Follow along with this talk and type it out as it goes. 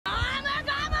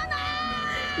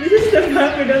This is the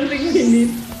map I don't think we need.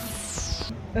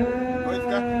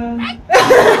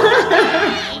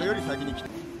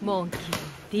 Monkey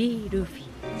D. Luffy.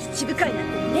 七部会なんて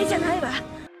目じゃないわ。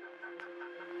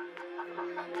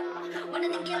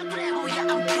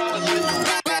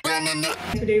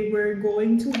Today we're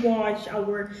going to watch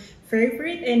our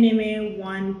favorite anime,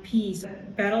 One Piece.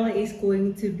 Battle is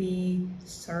going to be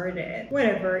started.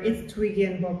 Whatever, it's Twiggy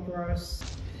and Bob Ross.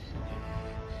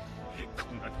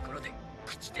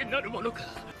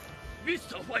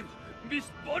 Mr. 5,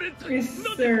 Mrs.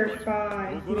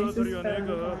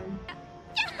 Valentine.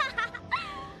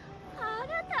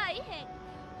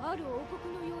 ある王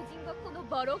国の要人がこの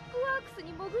バロックワークス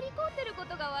に潜り込んでるこ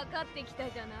とが分かってきた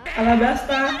じゃない。アラバス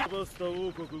タ。アラバスタ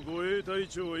王国護衛隊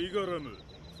長イガラム、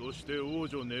そして王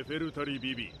女ネフェルタリ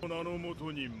ビビ、名のも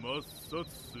とに抹殺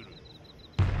する。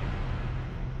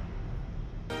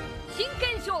真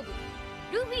剣勝負、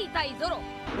ルフィ対ゾロ。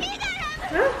イ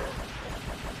ガラム。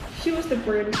She was the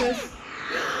princess.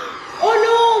 Oh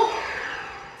no!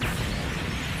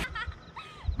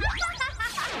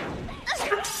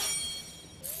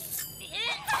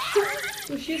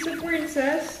 So she's a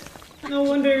princess. No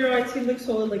wonder your eyes looks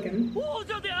so elegant. Oh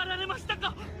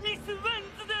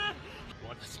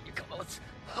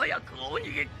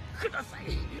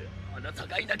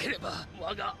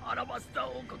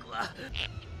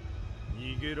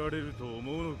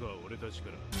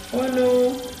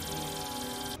no.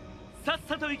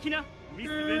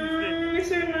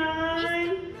 Mr.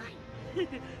 Nine.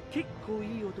 結構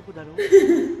いい男だろう。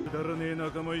くだらねえ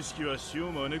仲間意識は死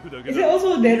を招くだけだ。 Is it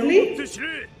also deadly?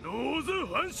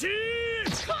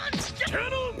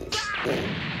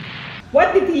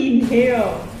 What did he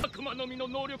inhale?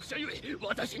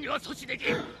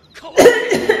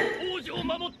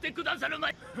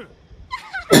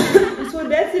 So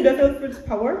that's the devil fruit's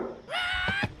power?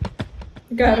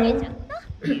 Got him.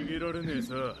 逃げられねえ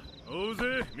さ。大勢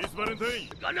ミスバレンタイン。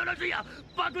必ずや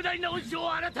莫大な恩賞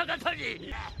をあなた方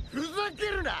に。ふざけ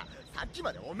るな。さっき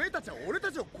までおめえたちは俺た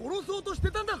ちを殺そうとし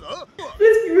てたんだぞ。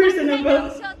 This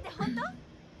reasonable. そ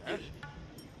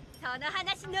の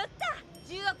話乗った。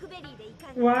10億ベリーでいか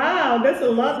ん。 Wow, that's a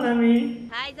lot, Nami.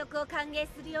 海賊を歓迎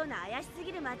するような怪しす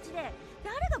ぎる街で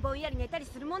誰がぼんやり寝たり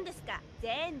するもんですか。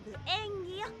全部演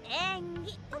技よ、演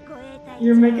技。護衛隊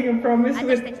You're making a promise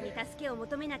私 with たちに助けを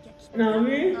求めなきゃきっと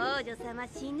Nami? 王女様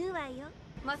死ぬわよ。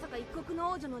まさか一国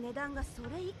の王女の値段がそれ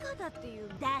以下だっていう。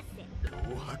出せ。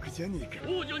脅迫じゃねえか。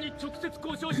王女に直接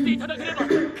交渉していただければ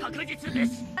確実で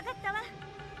す。分かったわ。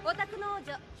お宅の王女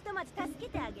ひとまず助け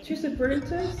てあげる。 She's a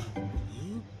princess?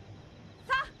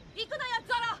 さあ行くのよ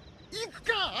ゾロ。行く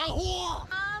かアホ。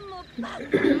ああもうバカ。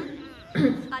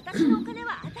私のお金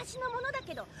は私のものだ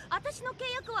けど、私の契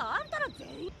約はあんたら全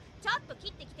員。ちょっと切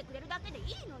ってきてくれるだけでいい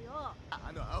のよ。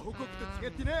あのアホ国と違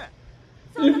ってね。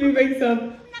Luffy wakes up. そん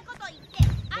なこと言って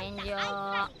あんたあいつらに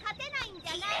勝てないんじ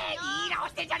ゃないの。言い直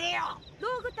してんじゃねえよ。ロ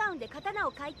ーグタウンで刀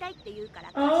を買いたいって言うか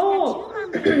ら貸した10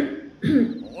万ベリー。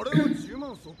俺は10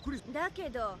万そっくり。だけ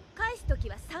ど返すとき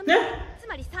は3万、つ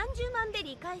まり30万ベ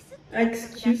リー返すって。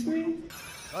 Excuse me?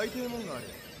 大抵もんがある。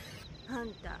あ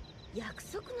んた約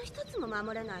束の一つも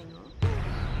守れないの。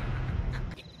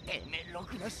てめえろ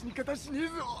くな死に方しねえ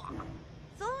ぞ。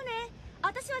そうね、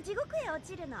私は地獄へ落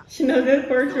ちるの。 She knows that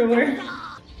for sure.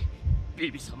 ビ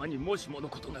ビ様にもしもの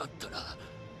ことがあったら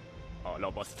ア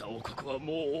ラバスタ王国は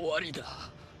もう終わり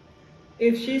だ。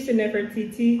 If she's a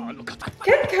Nefertiti, あの方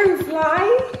can Karen fly?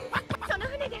 その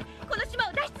船でこの島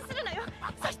を脱出するのよ。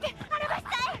そしてアラバスタ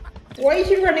へ。 Why is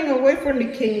she running away from the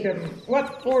kingdom?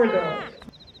 What for though?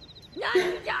 なん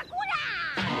じゃこら。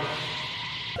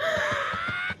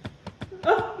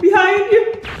 Oh, behind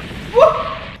you!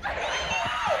 Whoa!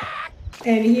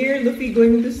 And here, Luffy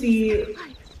going to see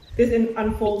this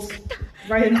unfolds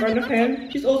right in front of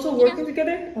him. She's also working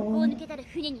together. Oh, oh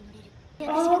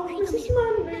Mrs.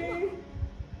 Monday.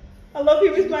 I love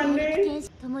you, Miss Monday.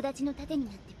 友達の盾に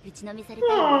なってぶちのめされた。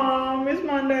 Oh, Miss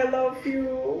Monday, I love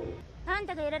you. あん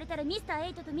たがやられたらミスタ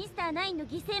ー8とミスター9の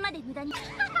犠牲まで無駄に。お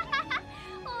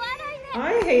笑い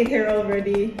ね。 I hate her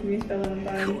already, Miss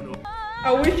Valentine.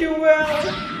 I wish you well.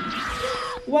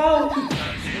 Wow,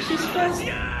 she's fast.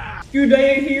 You die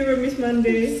a hero, Miss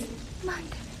Monday.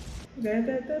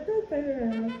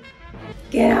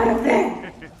 Get out of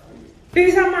there!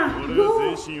 Baby-sama, 俺 go!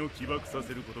 は全身を起爆さ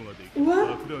せることができる。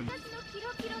 What? 爆弾に私のキロ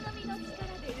キロ並みの力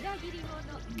で裏切り者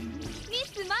ミ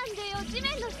スマンデーを地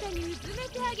面の下に見つめ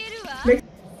てあげるわ。3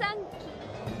機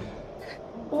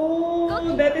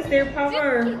Oh, that is their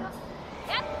power. 100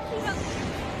キロ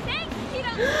1000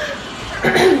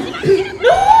キロ No!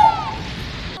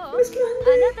 あ Miss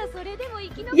Monday. なたそれでも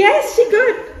生き残る。 Yes, she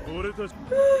could. 俺たち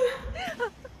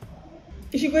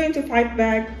Is she going to fight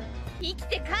back? 生き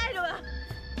て帰るわ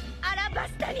アラバ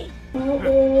スタに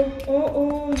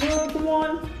Oh, Zoro, come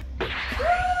on.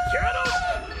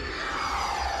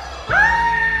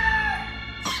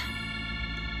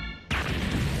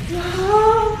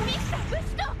 Wow. ミスターブシ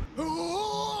トおお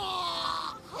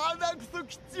鼻くそ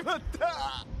切っちまったち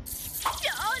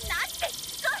ょなんてし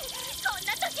つこいこんな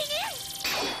時に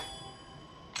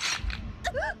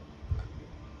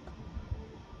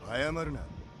謝るな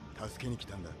助けに来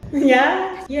たんだ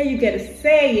Yeah, you gotta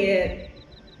say it.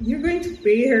 You're going to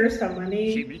pay her some 秘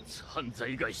money. 密犯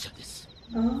罪会社です。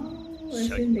 Oh, I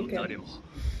社 see 員 the の guy. 誰も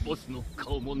ボスの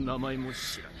顔も名前も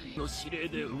知らないの指令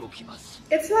で動きます。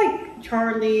 It's like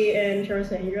Charlie and Charles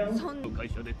Angel. そんな会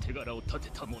社で手柄を立て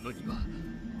た者には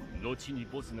後に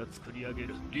ボスが作り上げ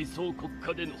る理想国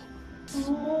家での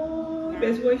Oh,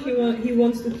 that's why he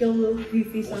wants to kill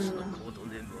Fifi ボスの sama. コード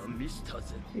ネームはミスター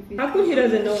ゼロ。 How come he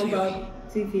doesn't know about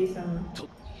Fifi sama? 特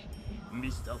に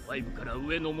ミスター5から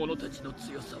上の者たちの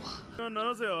強さは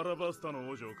なぜアラバスタの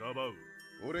王女をかばう？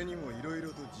俺にもいろいろ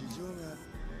と事情がある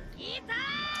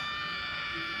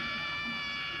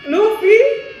Luffy?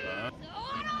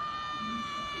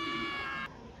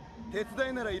 手伝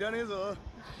いならいらねえぞ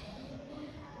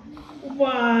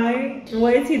Why?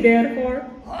 What is he there for?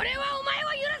 俺はお前を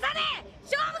許さねえ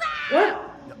勝負だ What?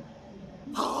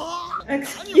 はあ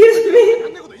Excuse あん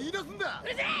me? なこと言い出すんだう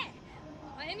るせえ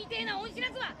お前みてえな恩知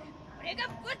らずは俺が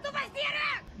ぶっ飛ばしてや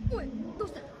るおいどう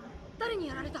した誰に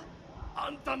やられたあ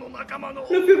んたの仲間の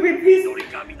Luffy with his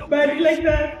body like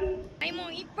that. 大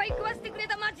門いっぱい食わせてくれ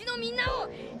た町のみんなを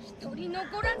一人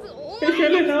残らずお He 前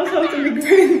surely knows how to be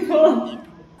grateful.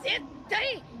 絶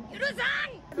対許さん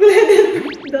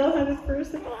Doll had his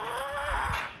person.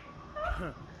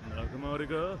 仲間割れ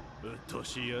か？うっとう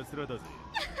しい奴らだぜ。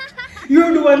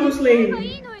 You're the one who's い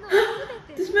lame. いのよ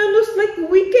This man looks like the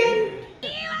Weeknd.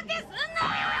 言い訳すんな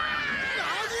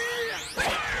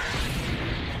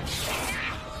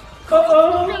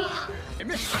Uh-oh.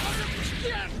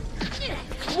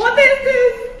 What is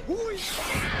this?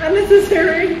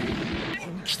 Unnecessary.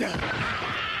 来た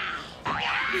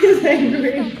He's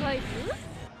angry.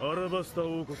 アラバスタ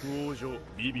王国王女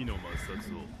ビビの抹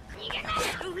殺を。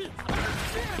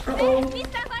 Uh-oh. ミス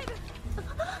ターファイブ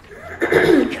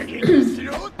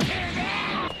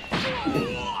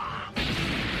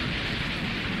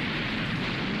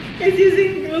He's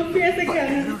using Luffy as a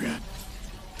cannon.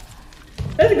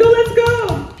 Let's go!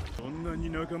 そんなに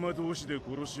仲間同士で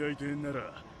殺し合いてんな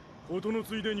ら、事の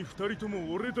ついでに二人と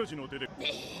も俺たちの手で。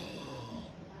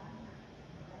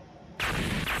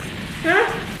 Huh?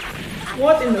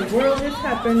 What in the world just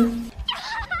happened?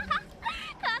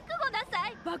 覚悟なさ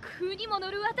い爆風にも乗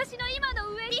る私の今の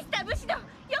上ミスター武士の避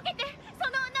けてそ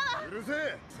の女はうるせ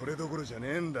えそれどころじゃね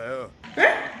えんだよ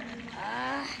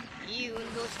ああいい運動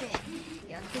して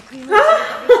やっと食い物を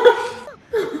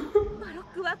マロッ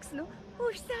クワックスのオフ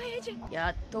ィサーエージェントや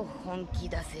っと本気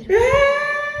出せる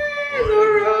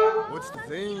Zoro! 落ちて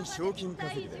全員賞金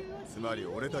稼ぎでつまり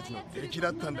俺たちの敵だ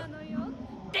ったんだ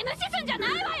手抜しすんじゃない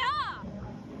わ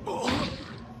よ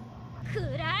く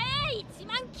らえ1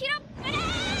万キロプレイ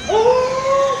Oh!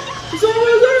 Zoro!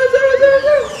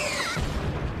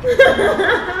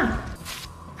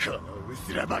 このう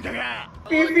すらバカが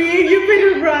Fifi, you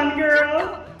better run,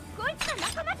 girl. こいつが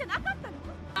仲間じゃなかったの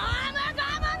あまだ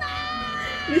まだ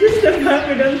This is the map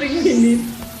we don't think we need.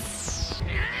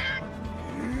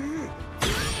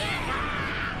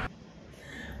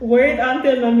 Wait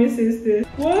until Nami sees this.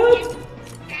 What?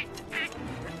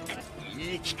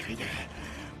 いい機会だ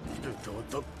武闘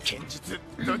と剣術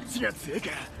どっちが強いか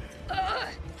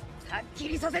はっき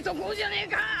りさせとこうじゃね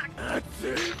えか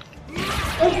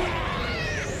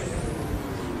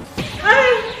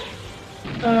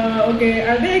Okay,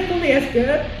 are they actually as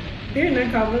good? They're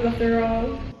nakamas after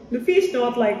all. Luffy is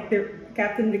not like their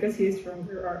captain because he is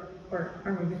stronger, or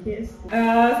maybe he is.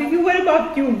 Fifi, what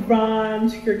about you run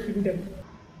to your kingdom?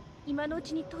 今のう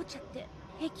ちに通っちゃって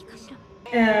平気かしら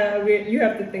You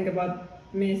have to think about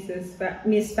Miss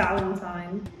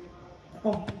Valentine.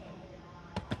 Oh,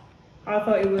 I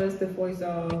thought it was the voice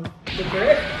of the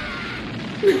bird.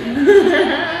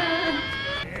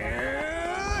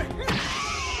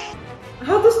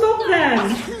 How to stop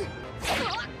them?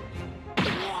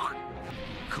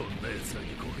 こんな奴らに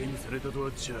コケにされたとは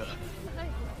っちゃ。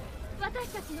私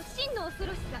たちの真の恐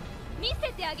ろしさ見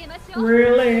せてあげましょう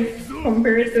Really?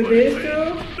 Compared to this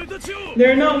two?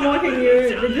 They're not mocking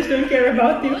you, they just don't care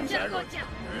about you. ごちゃごちゃ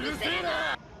うるせえ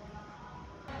な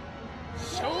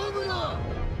勝負だ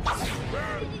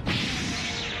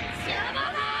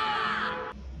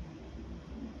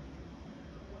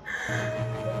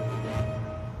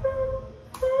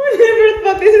I never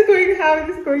what this is going, how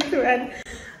this is going to end.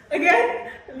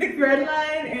 Again, the grand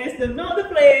line is not the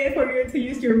place for you to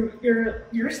use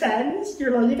your sense,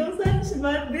 your logical sense,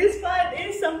 but this one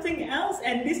is something else,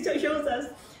 and this shows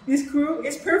us this crew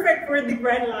is perfect for the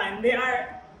grand line.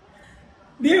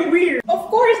 They're weird. Of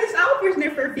course, it's obvious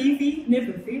never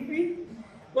Fifi.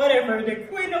 Whatever, the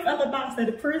queen of Alabasta,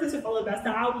 the princess of Alabasta,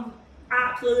 I will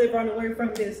absolutely run away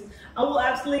from this. I will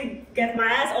absolutely get my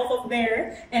ass off of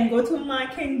there and go to my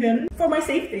kingdom for my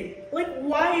safety. Like,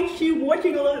 why is she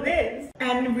watching all of this?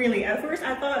 And really, at first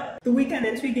I thought the Weekend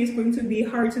and Twiggy is going to be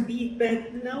hard to beat,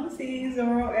 but now see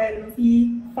Zoro and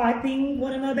Luffy fighting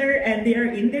one another and they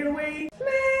are in their way.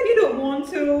 Man, you don't want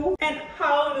to. And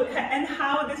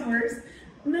how this works.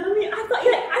 Nami,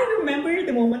 I remember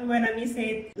the moment when Nami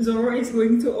said Zoro is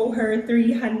going to owe her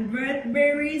 300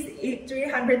 berries,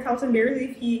 300,000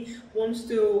 berries if he wants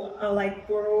to like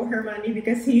borrow her money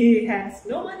because he has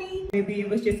no money. Maybe it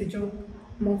was just a joke,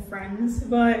 more friends,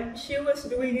 but she was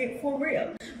doing it for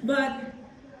real. But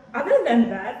other than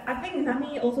that, I think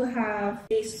Nami also have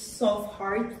a soft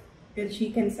heart that she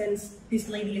can sense this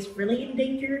lady is really in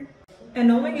danger. And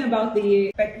knowing about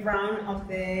the background of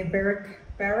the barrack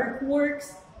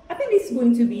works, I think it's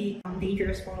going to be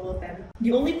dangerous for all of them.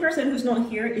 The only person who's not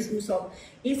here is Usopp.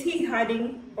 Is he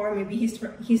hiding, or maybe he's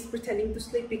pretending to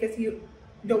sleep because he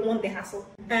don't want the hassle?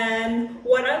 And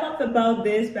what I love about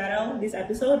this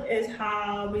episode, is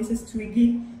how Mrs.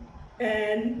 Twiggy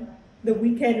and the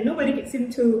Weekend, nobody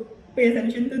seems to pay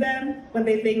attention to them when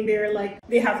they think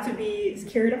they have to be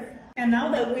scared of. And now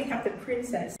that we have the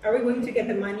princess, are we going to get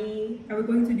the money? Are we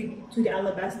going to the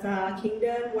Alabasta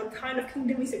kingdom? What kind of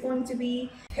kingdom is it going to be?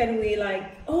 Can we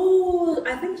oh,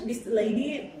 I think this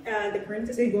lady, the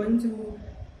princess, is going to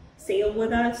sail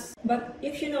with us. But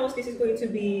if she knows this is going to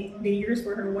be dangerous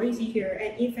for her, why is she here?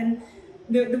 And even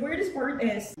the weirdest part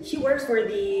is she works for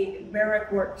the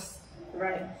barrack works,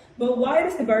 right? But why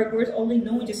does the barrack works only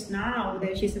know just now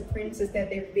that she's a princess that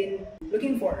they've been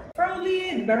looking for?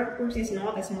 Probably the barrack works is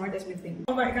not as smart as we think.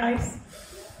 Alright guys,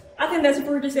 I think that's it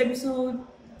for this episode.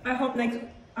 I hope next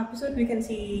episode we can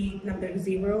see number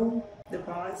 0, the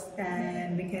boss,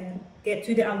 and we can get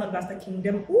to the Alabasta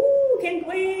kingdom. Ooh, can't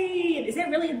wait! Is that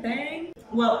really a thing?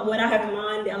 Well, what I have in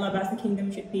mind, the Alabasta kingdom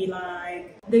should be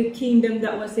like the kingdom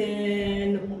that was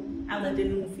in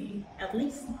Aladdin movie. At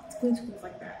least it's going to look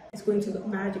like that. It's going to look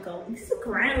magical. This is a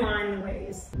grand line in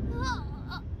ways.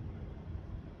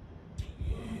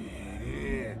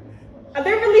 Are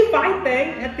they really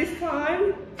fighting at this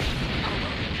time?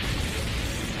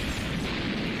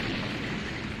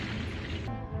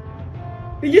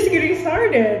 We're just getting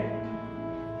started.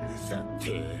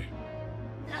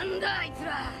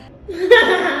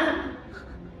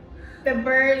 The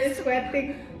bird is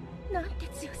sweating.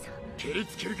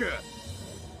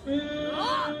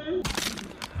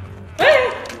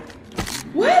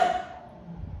 What?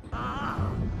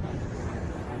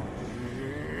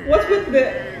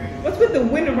 What's with the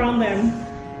wind around them?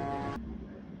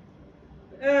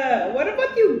 What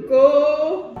about you,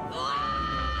 go?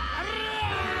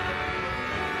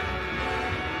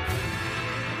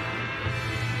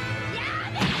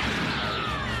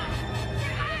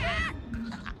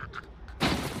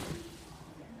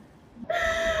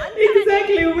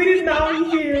 Exactly, we did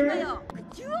not hear.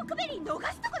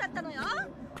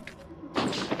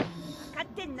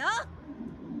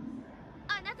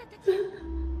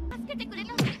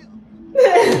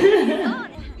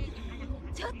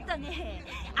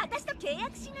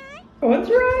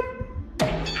 Contract?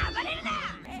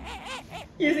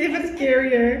 He's even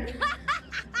scarier.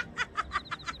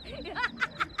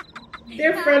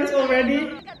 They're friends already.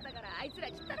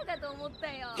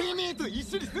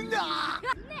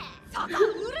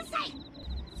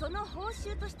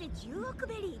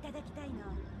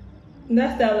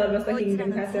 That's the Alabasta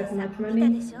kingdom has that much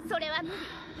money.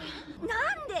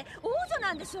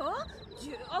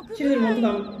 She doesn't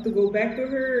want to go back to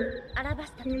her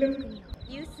kingdom.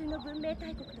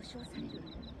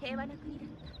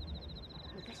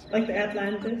 Like the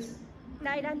Atlantis.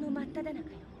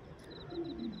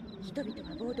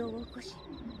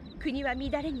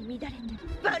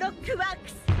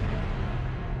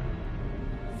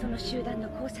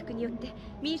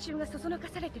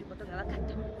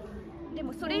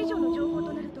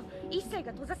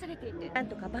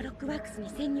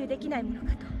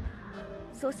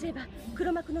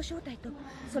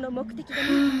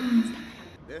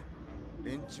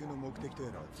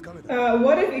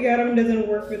 What if Igaram doesn't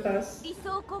work with us?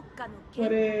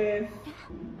 What if...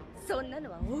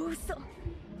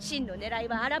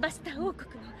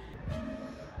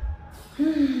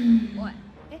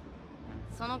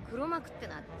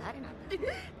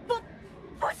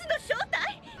 ボスの正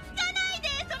体聞かないで。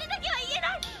それだけは言え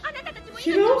ない。あなたたちも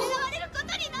She 命を knows? 狙われること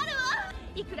になるわ。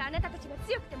いくらあなたたちが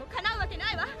強くてもかなうわけ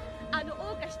ないわ。あの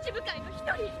桜花七部会の一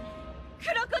人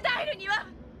クロコダイルには。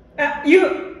You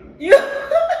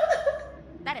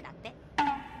誰だって？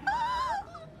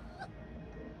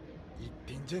言っ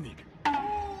てんじゃねえか。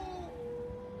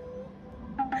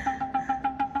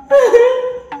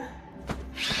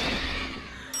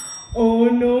Oh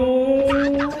no. 七部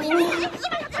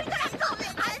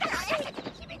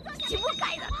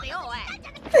会だってよ、おい。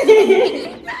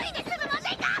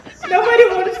Nobody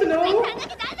wants to know.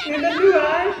 Neither do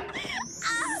I.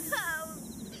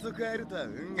 そこ会えるとは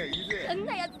運がいいぜ。あん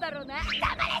なやつだろうな。黙れ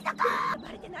そこ。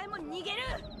バレてないもん逃げる。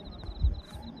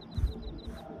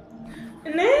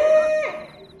Nah.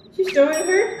 She's showing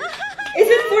her. Is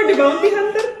it for the bounty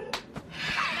hunter?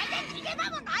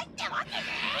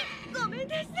 ごめん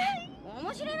なさい。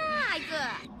面白いなあいつ。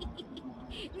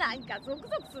なんかゾクゾ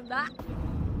クすんだ。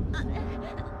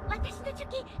私の貯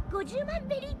金50万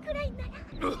ベリーくらいなら。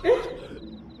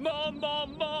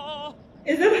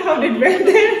Is that how they read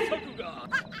it?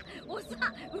 おっさ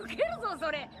ん、ウケるぞそ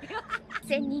れ。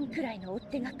1000人くらいの追っ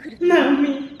手が来る。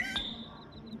Nami.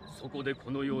 そこで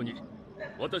このように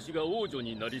私が王女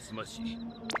になりすまし、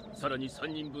さらに3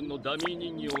人分のダミー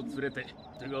人形を連れて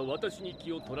手が私に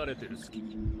気を取られてる隙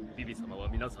に、ビビ様は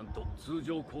皆さんと通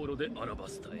常航路でアラバ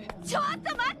スタへ。ちょっと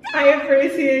待って。 I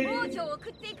appreciate. 王女を送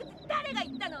っていくって誰が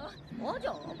言ったの？王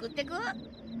女を送ってく？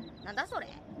なんだそれ？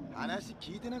話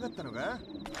聞いてなかったのか？ク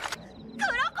ロコ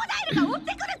ダイルが追っ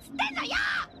てくるっつってんのよ。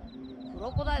ク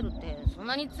ロコダイルってそん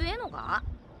なに強えのか？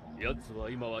奴は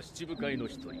今は七部会の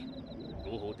一人。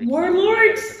合法的に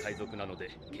Warlords! 海賊なので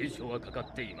継承はかか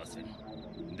っていません。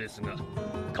ですが、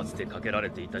かつてかけられ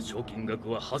ていた賞金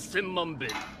額は8000万ベ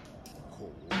リー。8000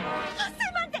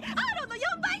万ってアーロンの4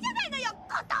倍じゃないのよ。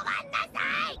断んなさ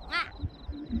い。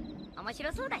あ、面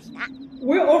白そうだしな。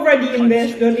 We're already in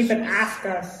this. Don't even ask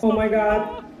us. Oh my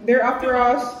god. They're after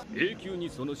us. 永久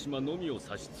にその島のみを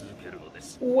指し続けるので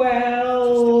す。 Well.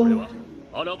 そしてこれは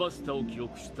アラバスタを記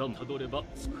憶したたどれば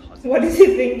つくはず。 What is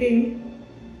he thinking?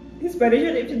 His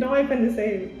petition is not even the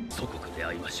same. 祖国で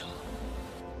会いましょ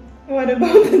う。 What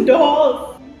about the dolls?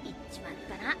 行っちまっ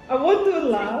たな。 I want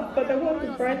to laugh, but I want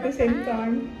to cry at the same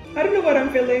time. I don't know what I'm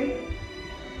feeling.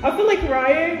 I feel like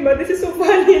crying, but this is so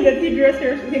funny that he dressed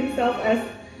himself as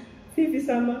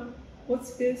Fifi-sama.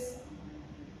 What's this?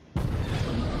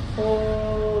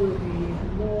 Holy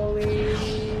moly.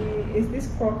 Is this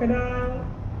crocodile?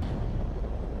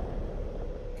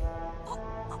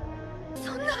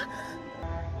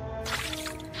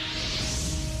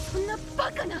 そんなバ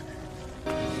カな。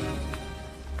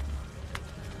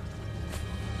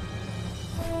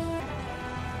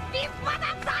立派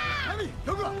だった。ナミ、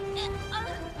どこだ？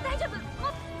大丈夫？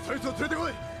そいつを連れてこ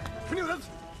い。船を出す。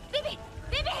ビビ。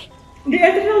 The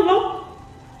eternal love?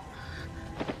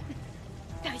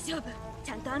 大丈夫。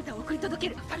ちゃんとあんたを送り届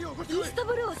ける。二人を起こしてイーこい。スト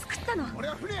ブルーを救ったの。俺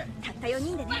は船。たった4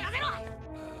人でね。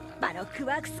バロック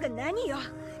ワークスが何よ。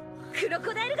クロ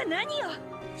コダイルが何よ。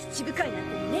七部会なんて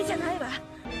目じゃないわ。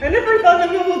 I never thought that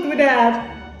people would do that.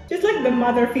 Just like the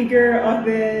mother figure of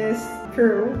this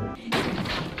crew.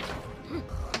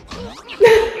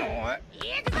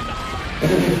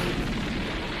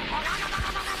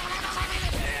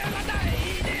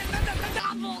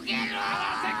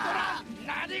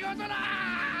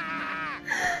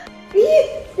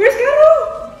 Where's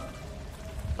Caro?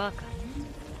 バカ。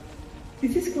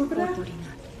 Is this crocodile? こい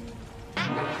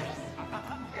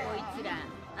つら、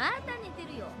あんた寝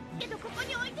てるよ。けどここ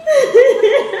に置いてる。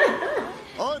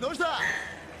おい、どうした？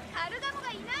カルガモが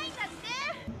いないんだって。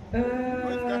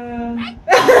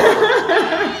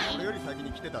俺より先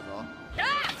に来てたぞ。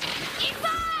行くぞ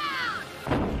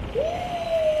お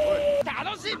い、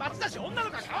楽しい街だし、女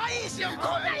の子が可愛いしよ。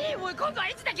こんないいもん、今度は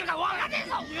いつできるかわかんねえ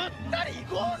ぞ。ゆったり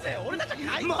行こうぜ。俺たちは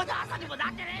まだ朝にもな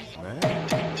ってねえし。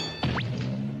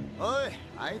おい、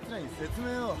あいつらに説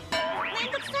明を。め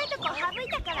んどくさいとこ省い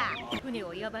たから。船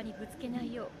を岩場にぶつけな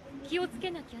いよう気をつけ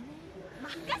なきゃね。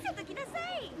任せときなさ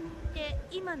い。で、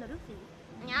今のルフ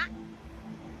ィ？にゃ。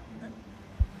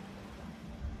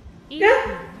Yeah.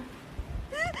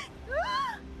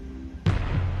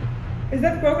 Is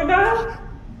that crocodile?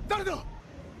 誰だ？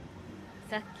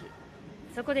さっき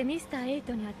そこでミスター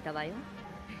8に会ったわよ。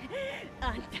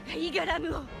あんたがイガラム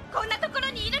をこんなところ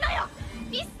にいるのよ。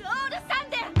ミスオールサン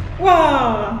デー。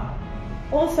 Wow.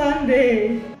 All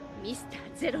Sunday. ミスター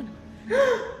ゼロの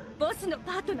ボスの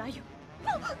パートナーよ。ク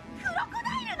ロコダ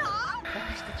イルの？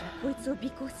私たちはこいつを尾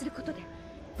行することで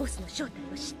ボスの正体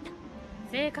を知った。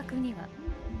正確には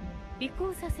尾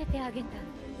行させてあげた。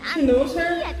She knows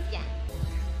her?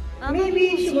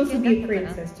 Maybe she wants to be a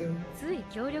princess too. つい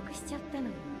協力しちゃったの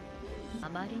よ。あ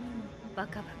まりにもバ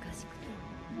カバカしくて。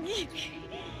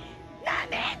な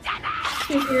めんじゃない。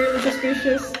 She's really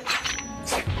suspicious.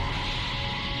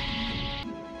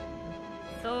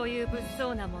 そういう物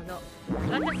騒なもの、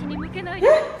私に向けないで。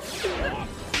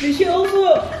Did she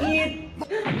also eat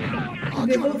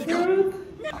devil fruit?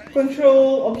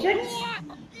 Control objects?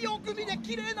 よく見りゃ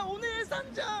綺麗なお姉さん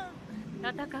じゃん。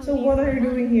 So what are you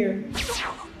doing here?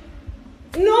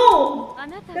 No!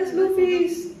 That's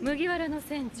Luffy's. 麦わらの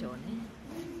船長ね。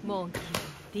モン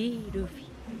キー D ルフィ。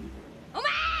お前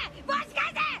もしか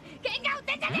して喧嘩売っ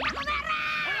てんじゃねえかこ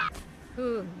の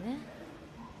野郎。ね。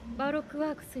バロック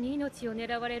ワークスに命を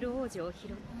狙われる王女を拾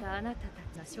ったあなた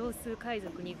たちの少数海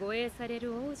賊に護衛され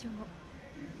る王女も。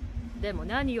でも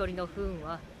何よりの不運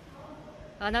は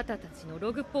あなたたちの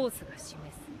ログポースが示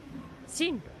す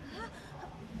進路。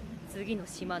次の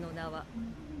島の名は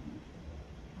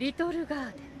リトルガー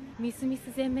デン。みすみす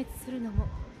全滅するのも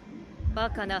バ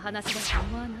カな話だと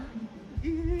思わない？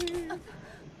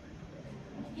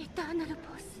エターナル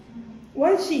ポース。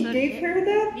What, she gave her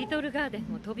that? リトルガーデ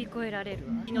ンを飛び越えられる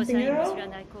わ。日の社員も知ら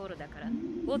ない航路だから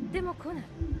追っても来ない。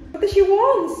 What does she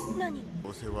want? 何？ど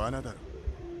うせ罠だろ。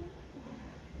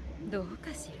どう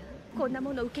かしら。こんな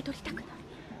もの受け取りたくない。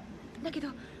だけど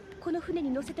この船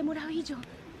に乗せてもらう以上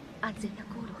安全な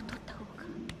航路を取った方が。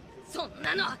そん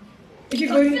なの Is she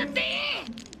going? だっていい。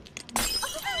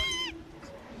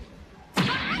あ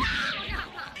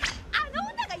の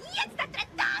女がいいやつだったら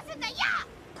どうすんだよ。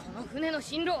この船の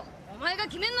進路お前が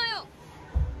決めんなよ。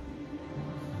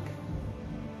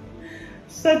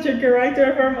 Such a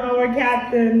character from our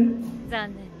captain.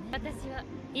 残念ね。私は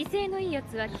威勢のいいや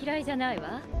つは嫌いじゃない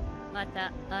わ。ま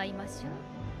た会いましょ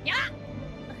う。やっ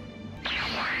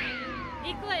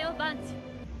行くわよバンチ。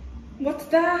 What's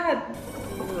that?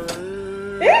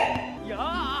 Eh? や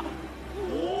あ。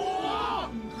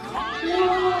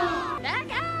だか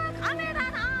らカメラ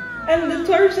だ。 And the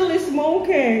turtle is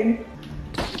smoking.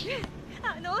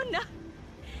 あの女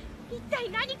一体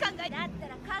何考え。だった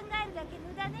ら考えるだけ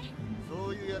無駄ね。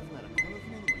そういうやつならこの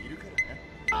船にもいるからね。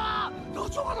ああ、ダ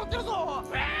チョウが乗ってるぞ。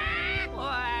おい、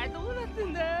どうなって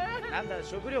んだ。なんだ、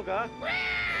食料か。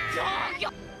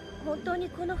本当に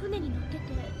この船に乗ってて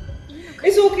いいのか。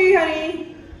 It's okay,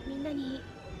 honey. みんなに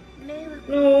迷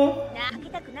惑 No. かけ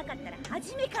たくなかったら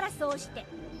初めからそうして。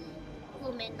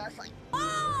ごめんなさい。おお、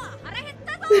腹減っ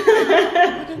たぞ。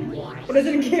 He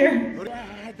doesn't care.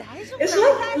 It's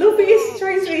like Luffy is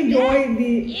trying to enjoy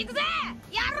the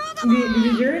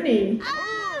journey.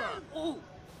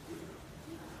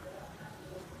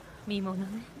 見物ね。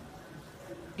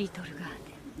リトルガーデン。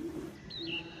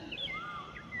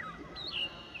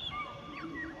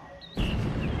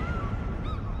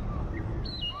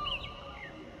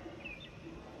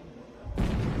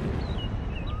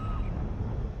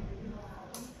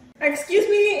 Excuse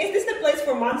me, is this the place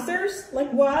for monsters? Like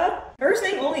what? Are you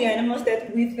saying all the animals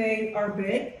that we think are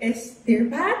big is they're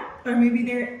bad? Or maybe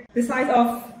they're the size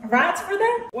of rats for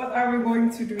them? What are we going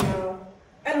to do now?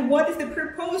 And what is the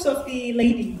purpose of the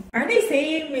lady? Are they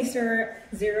saying Mr.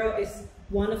 Zero is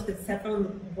one of the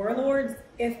 7 warlords?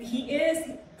 If he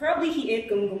is, probably he ate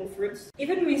gum gum fruits.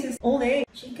 Even Mrs. Old Age,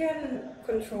 she can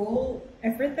control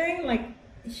everything, like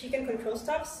she can control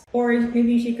stuff, or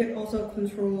maybe she could also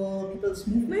control people's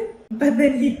movement. But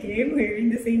then he came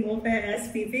wearing the same outfit as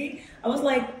Fifi. I was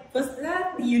like, was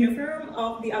that the uniform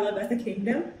of the Alabasta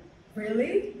Kingdom?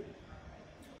 Really?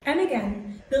 And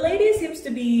again, the lady seems to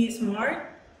be smart.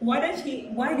 Why did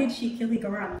she kill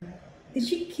Higaram? Did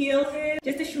she kill him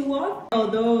just to show off?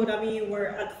 Although Nami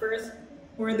were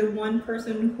the one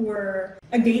person who were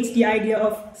against the idea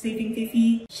of saving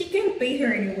Fifi, she can pay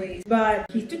her anyways, but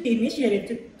he took the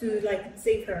initiative to like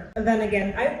save her. And then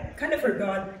again, I kind of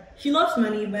forgot, she loves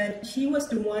money, but she was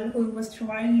the one who was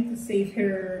trying to save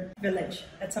her village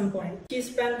at some point. She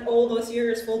spent all those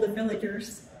years for the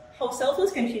villagers. How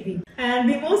selfless can she be? And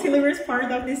the most hilarious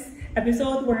part of this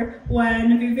episode were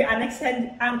when Vivi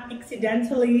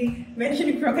accidentally mentioned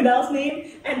the crocodile's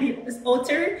name and the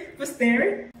otter was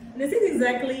there. This is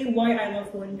exactly why I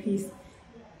love One Piece.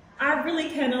 I really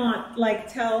cannot like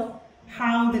tell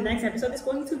how the next episode is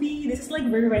going to be. This is like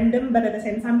very random, but at the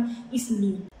same time, it's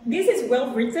me. This is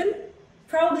well written.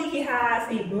 Probably he has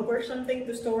a book or something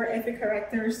to store every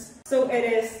characters. So it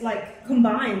is like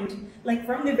combined. Like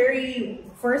from the very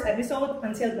first episode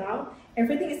until now,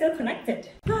 everything is still connected.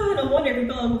 No wonder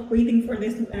people are waiting for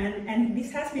this to end. And this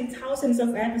has been thousands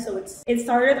of episodes. It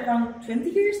started around 20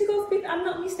 years ago, if I'm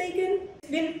not mistaken.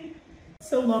 It's been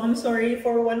so long. I'm sorry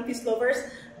for One Piece lovers.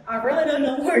 I really don't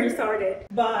know where it started.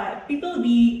 But people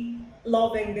be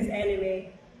loving this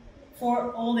anime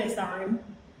for all this time.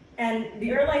 And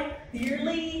they are like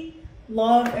dearly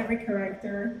love every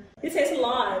character. This says a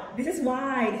lot. This is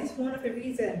why. This is one of the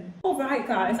reasons. Alright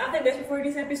guys, I think that's it for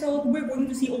this episode. We're going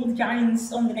to see all the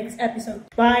giants on the next episode.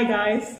 Bye guys.